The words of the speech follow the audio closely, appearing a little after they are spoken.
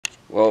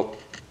Well,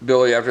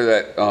 Billy, after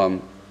that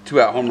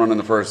two-out home run in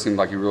the first, seemed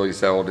like you really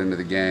settled into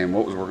the game.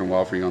 What was working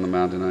well for you on the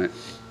mound tonight?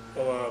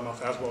 Well, my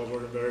fastball was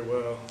working very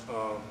well.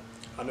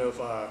 I know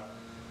if I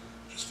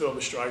just filled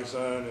the strike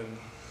zone and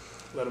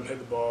let him hit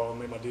the ball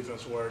and make my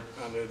defense work,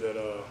 I knew that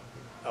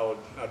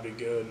I'd be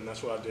good, and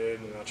that's what I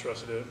did, and I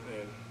trusted it, and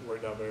it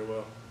worked out very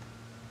well.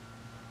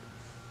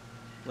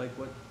 Blake,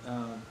 what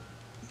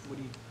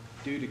do you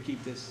do to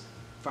keep this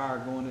fire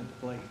going at the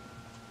plate?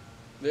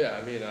 Yeah,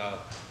 I mean, I'm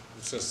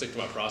just gonna stick to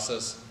my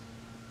process,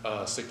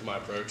 stick to my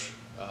approach.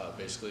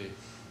 Basically,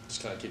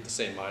 just kind of keep the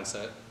same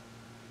mindset,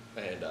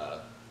 and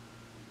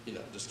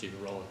just keep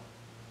it rolling.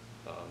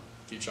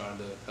 Keep trying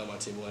to help my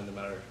team win, no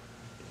matter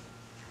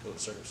what the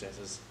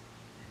circumstances.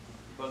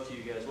 Both of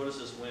you guys, what does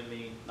this win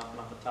mean? Knocking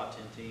off a top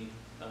 10 team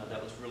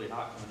that was really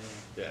hot coming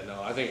in. Yeah,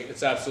 no, I think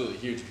it's absolutely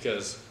huge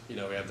because we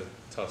had the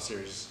tough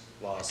series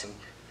loss, and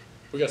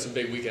we got some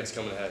big weekends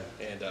coming ahead,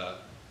 and I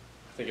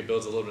think it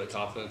builds a little bit of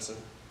confidence, and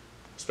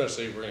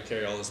especially we're going to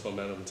carry all this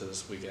momentum into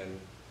this weekend,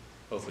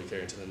 hopefully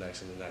carry into the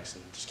next and the next,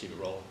 and just keep it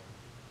rolling.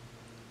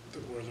 The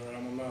words are right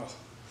on my mouth.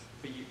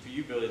 For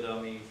you, Billy, though,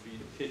 I mean, for you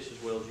to pitch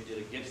as well as you did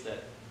against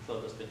that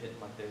club that's been hitting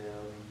like they have, I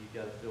mean, you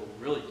got to feel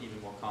really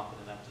even more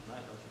confident after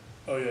tonight, don't you?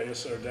 Oh yeah, yes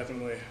sir,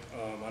 definitely.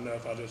 I know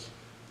if I just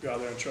go out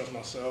there and trust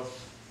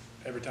myself,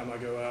 every time I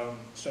go out and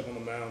step on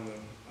the mound, then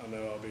I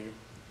know I'll be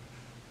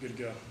good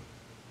to go.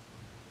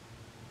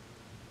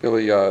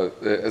 Billy,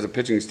 as a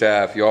pitching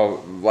staff,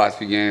 y'all last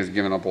few games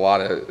given up a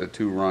lot of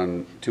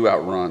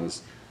two-out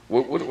runs.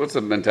 What's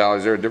the mentality?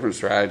 Is there a different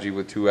strategy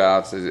with two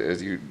outs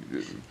as you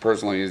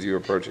personally as you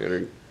approach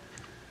hitting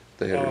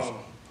the hitters?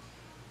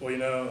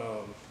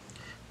 Well,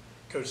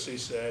 Coach C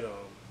said,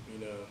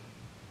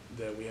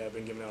 that we have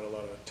been giving out a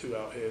lot of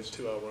two-out hits,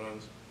 two-out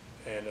runs,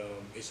 and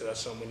he said that's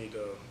something we need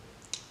to,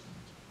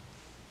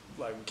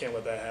 we can't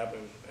let that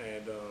happen.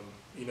 And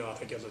I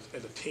think as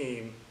a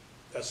team,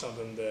 that's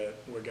something that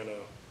we're gonna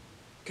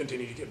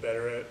continue to get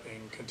better at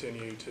and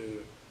continue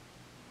to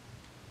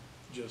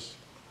just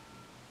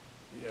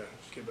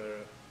get better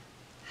at.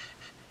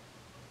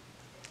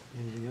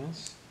 Anything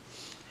else?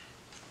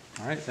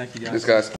 All right, thank you guys. Thanks, guys.